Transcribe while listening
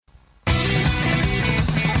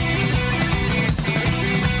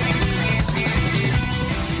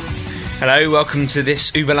Hello, welcome to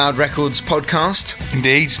this Uber Loud Records podcast.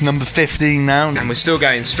 Indeed, it's number 15 now. And we're still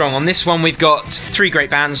going strong. On this one, we've got three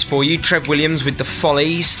great bands for you. Trev Williams with The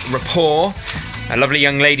Follies, Rapport, a lovely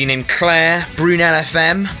young lady named Claire, Brunel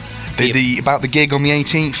FM. About the gig on the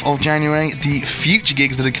 18th of January, the future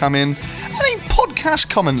gigs that are coming, any podcast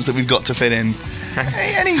comments that we've got to fit in.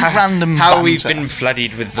 Any random How banter. we've been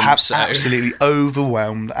flooded with them. Absolutely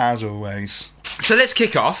overwhelmed, as always. So let's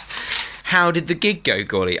kick off. How did the gig go,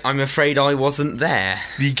 Golly? I'm afraid I wasn't there.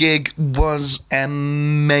 The gig was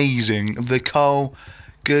amazing. The Cole,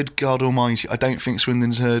 good God almighty, I don't think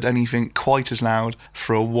Swindon's heard anything quite as loud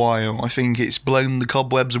for a while. I think it's blown the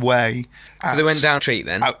cobwebs away. So they went down a treat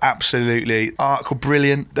then? Oh, absolutely. Arc were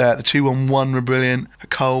brilliant. The 2-on-1 were brilliant.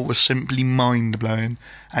 Cole was simply mind-blowing.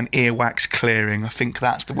 And earwax clearing. I think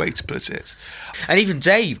that's the way to put it. And even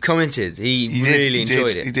Dave commented. He really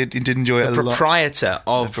enjoyed it. He did enjoy it a lot. The proprietor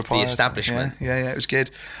of the establishment. Yeah, it was good.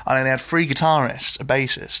 And then they had three guitarists, a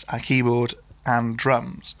bassist, a keyboard and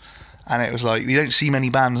drums. And it was like, you don't see many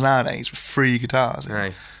bands nowadays with three guitars.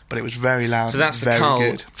 No. But it was very loud. So that's the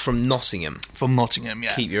Carl from Nottingham. From Nottingham,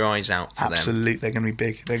 yeah. Keep your eyes out for them. Absolutely, they're going to be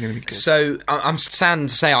big. They're going to be good. So I'm saddened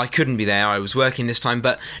to say I couldn't be there. I was working this time,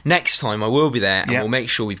 but next time I will be there, and we'll make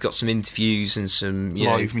sure we've got some interviews and some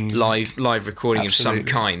live recording of some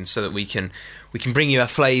kind, so that we can bring you a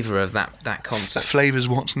flavour of that concert. The flavour's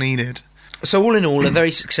what's needed. So all in all, a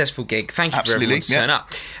very successful gig. Thank you for everyone to turn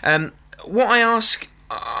up. What I ask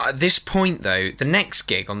at this point, though, the next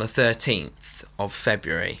gig on the 13th of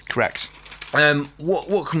February. Correct.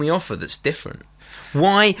 What can we offer that's different?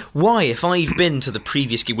 Why, if I've been to the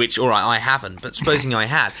previous gig, which, alright, I haven't, but supposing I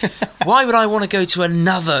had, why would I want to go to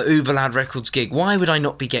another Uber Loud Records gig? Why would I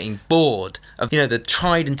not be getting bored of, the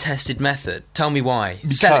tried and tested method? Tell me why.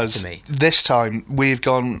 Sell it to me. This time we're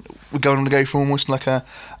going to go for almost like an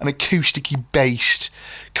acoustic-y based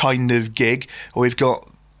kind of gig. We've got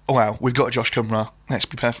Josh Cumra, let's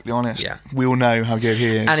be perfectly honest. Yeah. We all know how good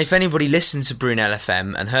he is. And if anybody listened to Brunel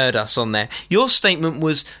FM and heard us on there, your statement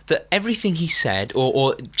was that everything he said,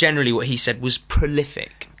 or generally what he said, was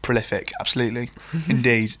prolific. Prolific, absolutely.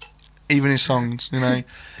 Indeed. Even his songs, And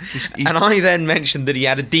I then mentioned that he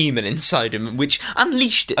had a demon inside him, which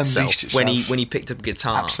unleashed itself. When he picked up a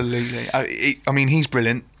guitar. Absolutely. I mean, he's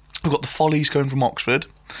brilliant. We've got the Follies going from Oxford.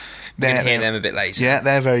 We're going to hear them a bit later. Yeah,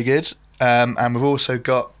 they're very good. And we've also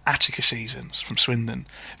got Attica Seasons from Swindon.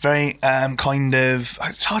 Very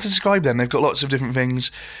it's hard to describe them. They've got lots of different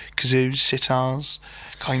things. Kazoos, sitars,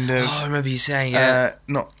 kind of. Oh, I remember you saying,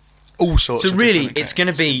 not all sorts of. So really, it's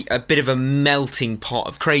going to be a bit of a melting pot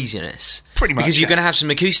of craziness. Pretty much, because you're going to have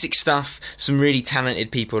some acoustic stuff, some really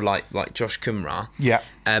talented people like Josh Cumra. Yeah.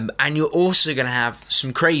 And you're also going to have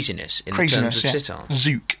some craziness in terms of sitar.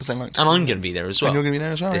 Zouk, as they like to And call I'm going to be there as well. And you're going to be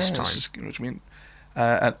there as well, this time. Which I mean,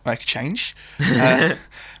 make a change.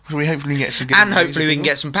 We hopefully get some good and hopefully we can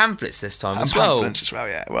get some pamphlets this time as well. Pamphlets as well,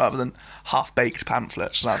 yeah. Rather than half-baked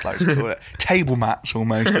pamphlets, as I'd like to call it. Table mats,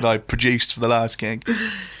 almost, that I produced for the last gig.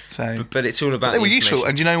 So, but it's all about they were useful.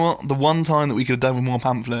 And you know what? The one time that we could have done with more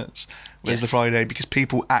pamphlets was the Friday, because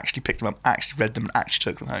people actually picked them up, actually read them, and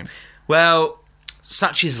actually took them home. Well,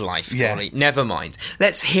 such is life, Golly. Never mind.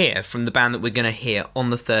 Let's hear from the band that we're going to hear on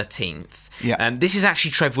the 13th. Yeah. This is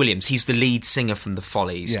actually Trev Williams. He's the lead singer from The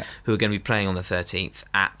Follies, who are going to be playing on the 13th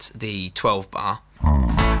at the 12 Bar.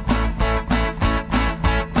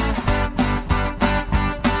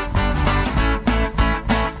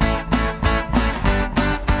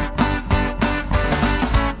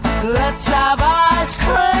 Let's have ice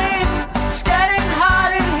cream. It's getting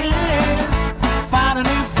hot in here. Find a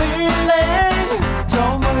new feeling.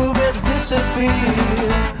 Don't move it,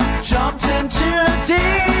 disappear. Jumped in too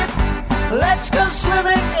deep. Let's go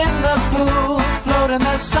swimming in the pool. Float in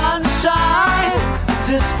the sunshine.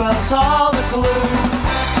 Dispels all the gloom.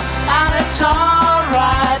 And it's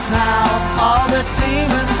alright now. All the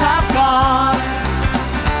demons have gone.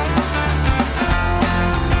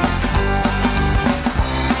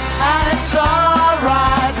 And it's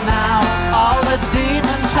alright now, all the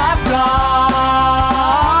demons have gone.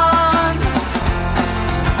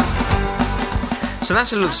 So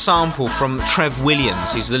that's a little sample from Trev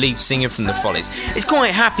Williams, who's the lead singer from The Follies. It's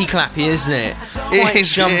quite happy clappy, isn't it? Quite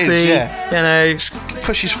jumpy, It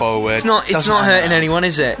pushes forward. It's not hurting anyone,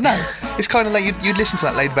 is it? No. It's kind of like you'd listen to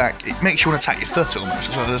that laid back. It makes you want to tap your foot almost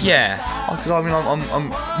as well, doesn't it? I mean,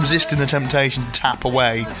 I'm resisting the temptation to tap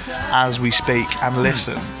away as we speak and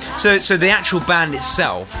listen. So the actual band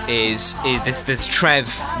itself is there's Trev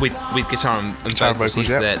with guitar and vocals. He's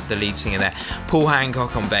the lead singer there. Paul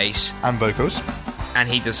Hancock on bass and vocals. and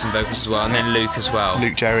he does some vocals as well, and then Luke as well.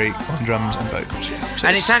 Luke Jerry on drums and vocals, yeah. So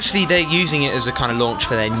And it's actually, they're using it as a kind of launch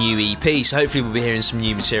for their new EP, so hopefully we'll be hearing some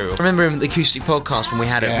new material. I remember in the acoustic podcast when we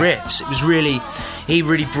had it Yeah. Riffs, it was really, he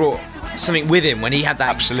really brought something with him when he had that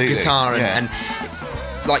Absolutely, guitar yeah. and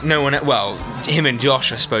like no one, well, him and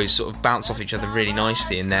Josh, I suppose, sort of bounce off each other really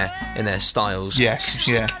nicely in their styles. Yes,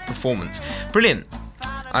 acoustic yeah. performance. Brilliant.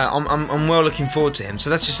 I'm well looking forward to him. So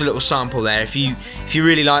that's just a little sample there. If you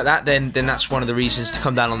really like that, then that's one of the reasons to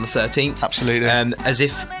come down on the 13th. Absolutely. As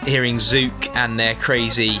if hearing Zook and their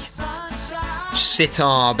crazy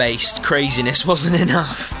sitar-based craziness wasn't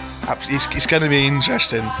enough. It's going to be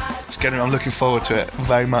interesting. I'm looking forward to it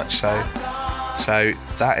very much so. So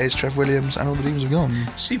that is Trev Williams and All the Demons Have Gone.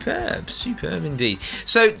 Superb indeed.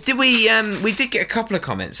 So did we did get a couple of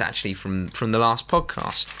comments actually from the last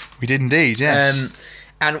podcast. We did indeed, yes.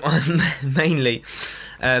 And mainly,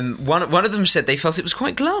 one of them said they felt it was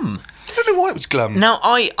quite glum. I don't know why it was glum. Now,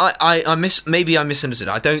 maybe I misunderstood.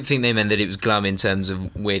 I don't think they meant that it was glum in terms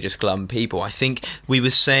of we're just glum people. I think we were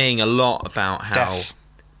saying a lot about how... Death.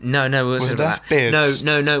 No, it wasn't about that. Beards?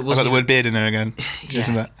 No, it I wasn't. got the word beard in there again.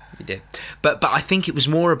 Isn't that? You did. But I think it was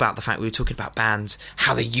more about the fact we were talking about bands,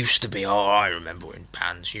 how they used to be. Oh, I remember when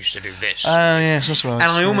bands used to do this. Oh, yes, that's right. And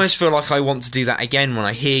I almost feel like I want to do that again when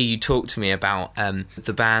I hear you talk to me about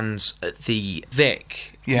the bands at the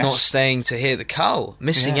Vic Yes. not staying to hear the Cull,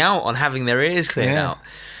 missing Yeah. out on having their ears cleared Yeah. out.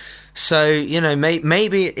 So,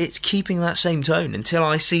 maybe it's keeping that same tone until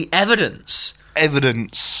I see evidence.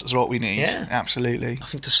 Evidence is what we need. Yeah. Absolutely. I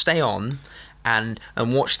think to stay on and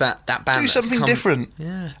watch that band. Do that have something come- different.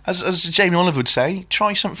 Yeah. As Jamie Oliver would say,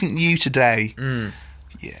 try something new today.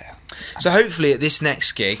 Yeah, So hopefully at this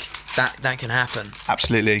next gig that can happen.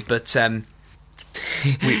 absolutely. But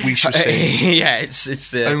We shall see. yeah,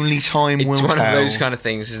 it's Only time will it's tell. one of those kind of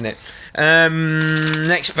things, isn't it?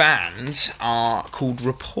 Next band are called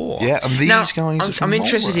Rapport. Yeah, and these Now, guys are from I'm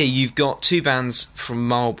interested Marlborough. here. You've got two bands from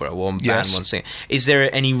Marlborough, one band, Yes. one singer. Is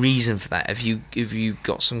there any reason for that? Have you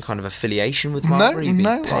got some kind of affiliation with Marlborough? You've been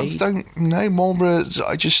No, I paid? don't know Marlborough.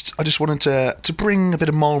 I just wanted to bring a bit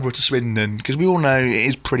of Marlborough to Swindon because we all know it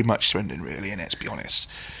is pretty much Swindon, really, innit? To be honest.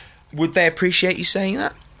 Would they appreciate you saying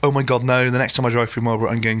that? Oh my God, no! The next time I drive through Marlborough,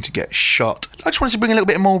 I'm going to get shot. I just wanted to bring a little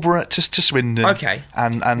bit of Marlborough to Swindon. Okay.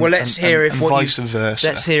 And Well, let's hear if and what vice you've- versa.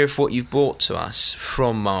 Let's hear if what you've brought to us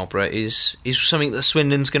from Marlborough is something that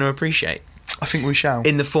Swindon's going to appreciate. I think we shall.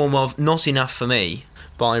 In the form of Not Enough For Me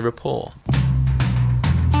by Rapport.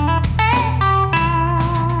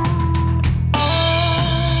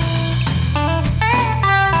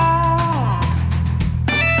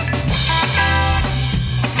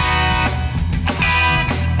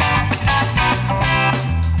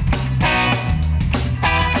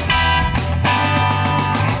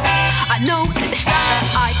 I know it's not that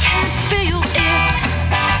I can't feel it.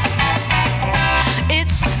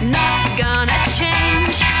 It's not gonna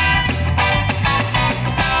change.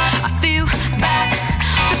 I feel bad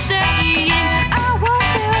for saying I won't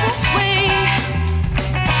feel this way.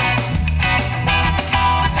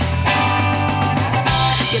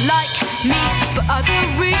 You like me for other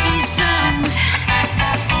reasons.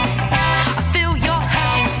 I feel you're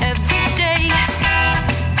hurting every day.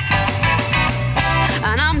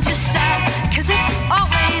 And I'm just sad, cause it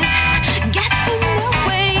always gets in the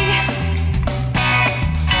way.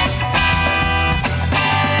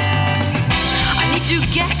 I need to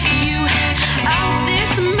get you out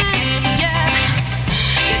this mess, yeah.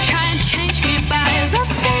 You try and change me by the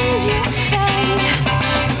things you say.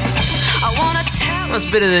 I wanna tell That's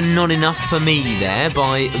a bit of the Not Enough For Me there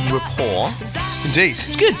by Rapport. Indeed.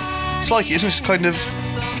 It's good. It's like it, isn't it? It's kind of,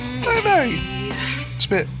 I don't know. It's a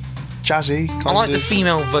bit jazzy. Kind I like the of.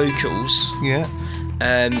 female vocals. Yeah.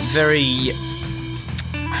 Very...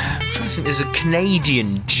 I'm trying to think, there's a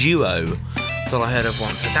Canadian duo that I heard of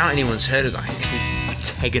once. I doubt anyone's heard of it. I think they're called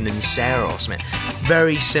Tegan and Sarah or something.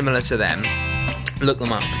 Very similar to them. Look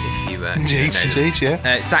them up if you Indeed, know them. indeed,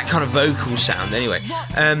 yeah. It's that kind of vocal sound anyway.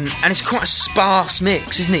 And it's quite a sparse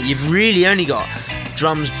mix, isn't it? You've really only got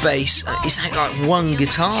drums, bass. It's like one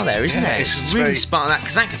guitar there, isn't Yeah, it? it's It's really very- sparse,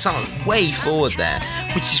 because that guitar is way forward there,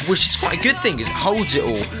 which is quite a good thing, because it holds it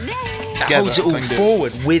all. It holds it all kind of.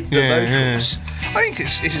 forward with the Yeah, vocals. I think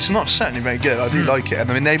it's not certainly very good. I do like it.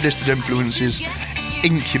 And I mean, they've listed influences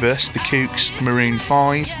Incubus, The Kooks, Maroon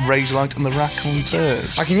 5, Razorlight and the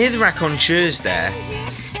Raconteurs. I can hear the Raconteurs there,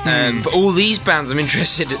 but all these bands I'm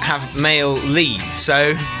interested in have male leads,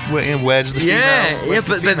 so... Where's the female?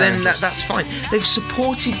 But then that's fine. They've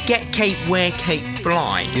supported Get Cape, Wear Cape,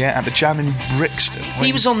 Fly. Yeah, at the Jam in Brixton.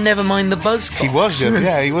 He was on Nevermind the Buzzcocks. He was,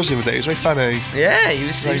 yeah, he was the other day. It was very funny. Yeah, he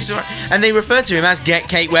was all right. And they referred to him as Get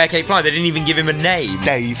Cape, Wear Cape, Fly. They didn't even give him a name.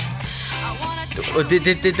 Dave. Or did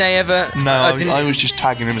they ever? No, I was just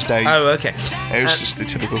tagging him as Dave. Oh, okay. It was just the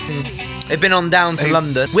typical. They've been on down to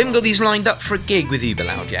London. We haven't got these lined up for a gig with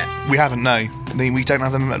Uberloud yet. We haven't, no. We don't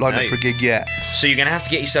have them lined up for a gig yet. So you're going to have to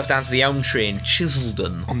get yourself down to the Elm Tree in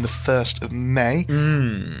Chiseldon. On the 1st of May.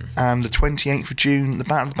 And the 28th of June, the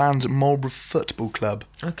Battle of the Bands at Marlborough Football Club.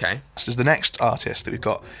 Okay. This is the next artist that we've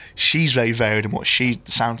got. She's very varied in the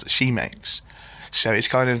sounds that she makes. So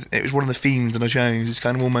it was one of the themes that I chose. It's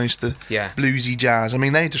kind of almost the bluesy jazz. I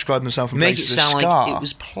mean, they describe themselves in Make it places as sound ska. like it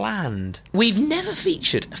was planned. We've never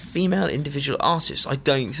featured a female individual artist, I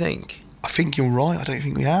don't think. I think you're right. I don't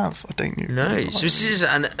think we have. No. So this is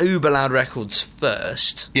an Uberloud Records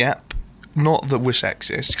first. Yep. Not that we're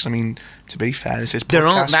sexist, because I mean, to be fair, this is there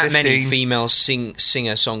aren't that 15. many female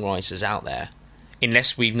singer-songwriters out there.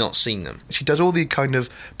 Unless we've not seen them. She does all the kind of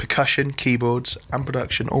percussion, keyboards and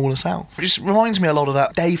production all herself. It just reminds me a lot of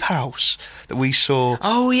that Dave House that we saw.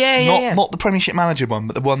 Oh, yeah. Not the Premiership Manager one,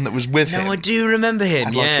 but the one that was with him. No, I do remember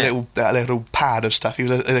him, had like a little pad of stuff. He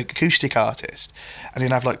was an acoustic artist. And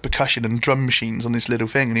he'd have like percussion and drum machines on this little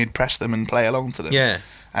thing, and he'd press them and play along to them. Yeah.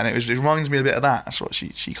 And it reminds me a bit of that. That's what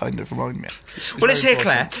she kind of reminded me of. Well, let's hear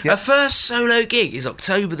Claire. Yep. Her first solo gig is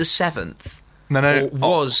October the 7th. No,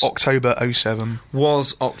 was October 07.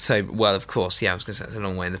 Was October? Well, of course, yeah. I was going to say that's a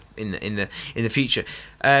long way in the future.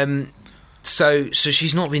 So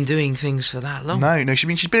she's not been doing things for that long. No.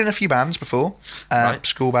 She's been in a few bands before, Right.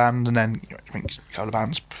 School band, and then I think a couple of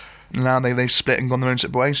bands. Now they've split and gone their own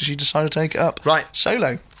separate ways, so she decided to take it up Right.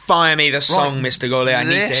 solo. Fire me the song, Right. Mr. Gawley. I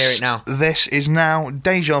need to hear it now. This is now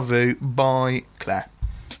Deja Vu by Claire.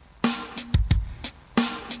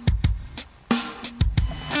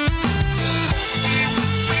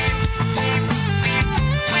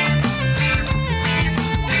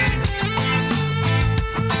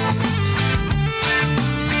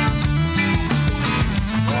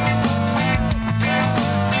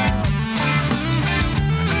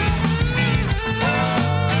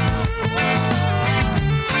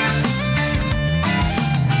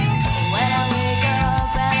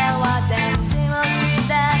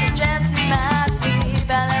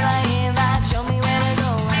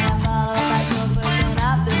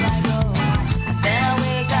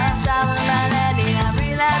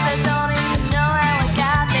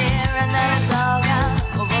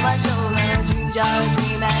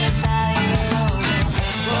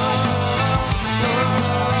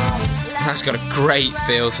 That's got a great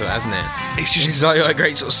feel to it, hasn't it? It's like a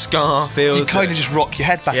great sort of ska feel. You kind of just rock your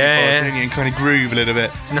head back and forth, don't you, and kind of groove a little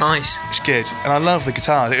bit. It's nice. It's good. And I love the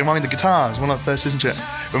guitars. It reminded the guitars, when I first listened to it,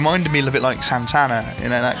 reminded me a little bit like Santana,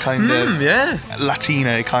 that kind of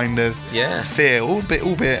Latino kind of feel. All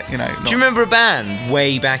bit, Do you remember a band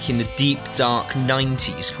way back in the deep, dark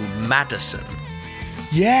 90s called Madison?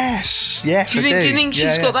 Yes, do you think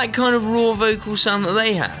she's got that kind of raw vocal sound that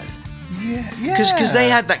they had? Yeah. Because they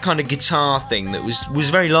had that kind of guitar thing that was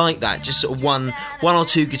very like that, just sort of one or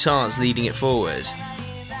two guitars leading it forward.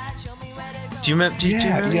 Do you remember?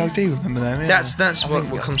 Yeah, I do remember them. Yeah. That's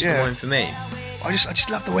what comes to mind for me. I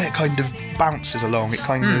just love the way it kind of bounces along. It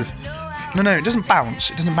kind of no, it doesn't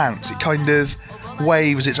bounce. It kind of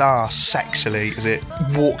waves its arse sexily as it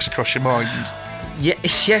walks across your mind. Yeah,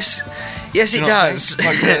 yes, it does.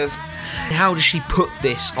 How does she put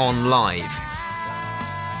this on live?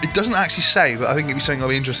 It doesn't actually say, but I think it'd be something I'll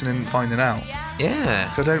be interested in finding out.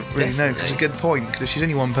 Yeah. I don't really know, because it's a good point. Because if she's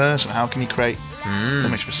only one person, how can you create that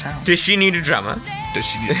much of a sound? Does she need a drummer? Does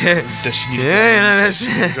she need a drummer? Does she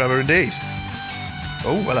need a drummer indeed?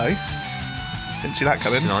 Oh, hello. Didn't see that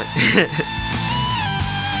coming.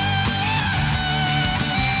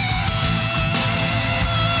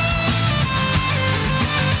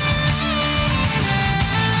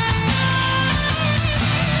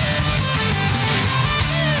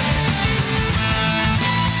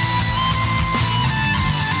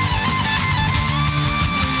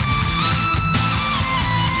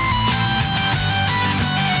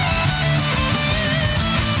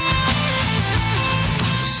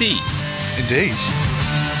 Indeed.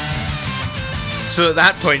 So at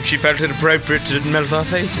that point, she felt it appropriate to melt our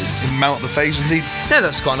faces. Melt the face, indeed. No,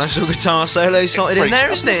 that's quite a nice little guitar solo slotted in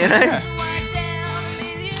there, isn't it?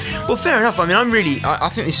 Well, fair enough. I mean, I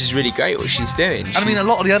think this is really great what she's doing. And I mean, a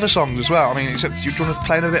lot of the other songs as well. I mean, except you want to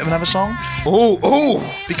play a bit of another song? Oh,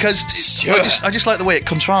 Because Sure. I just like the way it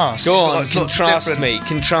contrasts. go It's on, got lots of contrast different- me.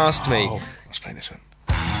 Oh, let's play this one.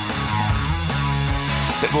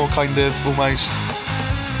 Bit more kind of almost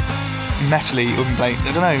metally, like,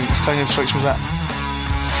 I don't know, it's kind of strikes me as that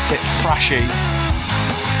bit thrashy.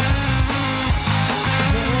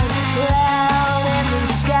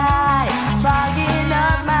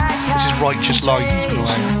 This is Righteous Lines, by the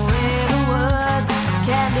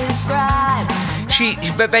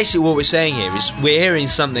way. But basically, what we're saying here is we're hearing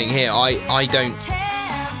something here. I don't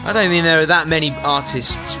think there are that many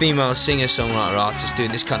artists, female singer-songwriter artists,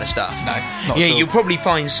 doing this kind of stuff. No, not at all. You'll probably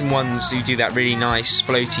find some ones who do that really nice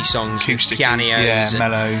floaty songs, with Acoustic-y, pianos, yeah, and,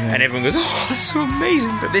 mellow, yeah. and everyone goes, "Oh, that's so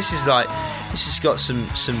amazing!" But this has got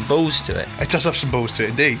some balls to it. It does have some balls to it,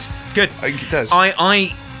 indeed. Good. I think it does.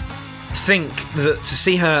 I think that to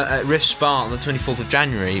see her at Riff Spa on the 24th of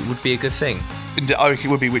January would be a good thing. I think it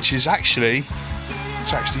would be, which is actually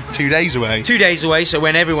 2 days away. 2 days away, so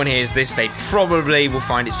when everyone hears this, they probably will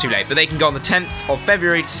find it's too late. But they can go on the 10th of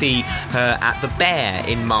February to see her at the Bear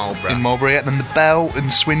in Marlborough. In Mulberry, and then the Bell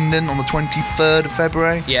in Swindon on the 23rd of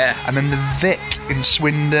February. Yeah. And then the Vic in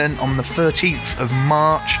Swindon on the 13th of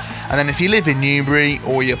March. And then if you live in Newbury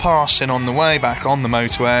or you're passing on the way back on the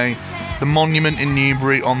motorway, the Monument in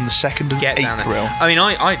Newbury on the 2nd of Get down April. there. I mean,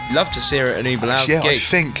 I'd love to see her at an Uber Loud Yeah, I gig.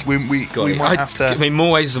 think we might have to... I mean,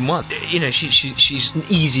 more ways than one. You know, she's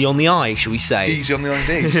easy on the eye, shall we say? Easy on the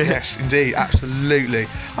IDs, yes, indeed, absolutely.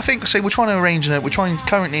 I think, so we're currently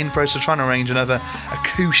in the process of trying to arrange another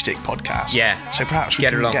acoustic podcast. Yeah. So perhaps we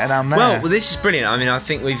Get can along. get it down there. Well, this is brilliant. I mean, I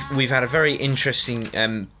think we've had a very interesting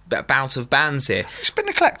bout of bands here. It's been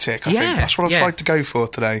eclectic, I Yeah, think. That's what I've yeah. tried to go for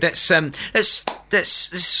today. Let's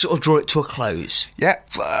sort of draw it to a close. Yeah,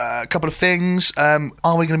 a couple of things. Are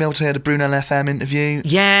we going to be able to hear the Brunel FM interview?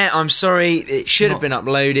 Yeah, I'm sorry, it should have been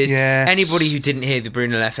uploaded. Yes. Anybody who didn't hear the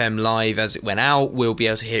Brunel FM live as it went out will be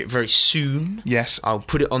able to hear it very soon. Yes. I'll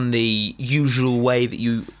put it on the usual way that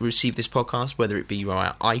you receive this podcast, whether it be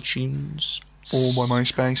via iTunes. Or by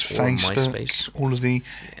MySpace, Or Facebook, MySpace. all of the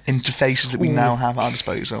interfaces that we now have at our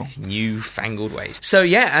disposal. Newfangled ways. So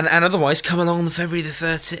yeah, and otherwise come along on the February the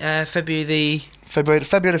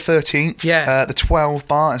 13th, Yeah. the 12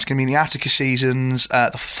 bar, it's going to be the Attica Seasons,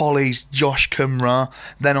 the Follies, Josh Cumra.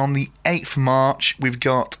 Then on the 8th of March, we've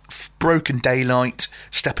got Broken Daylight,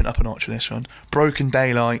 stepping up a notch with this one. Broken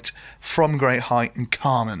Daylight, From Great Height, and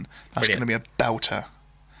Carmen. That's Brilliant. going to be a belter.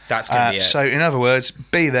 That's going to be it. So, in other words,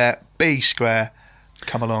 be there, be square,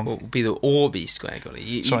 come along. Well, be the or be square,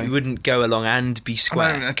 golly. Sorry. You wouldn't go along and be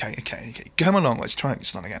square. No, okay. Come along, let's try and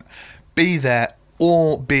start again. Be there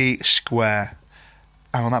or be square.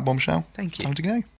 And on that bombshell, Thank you. time to go.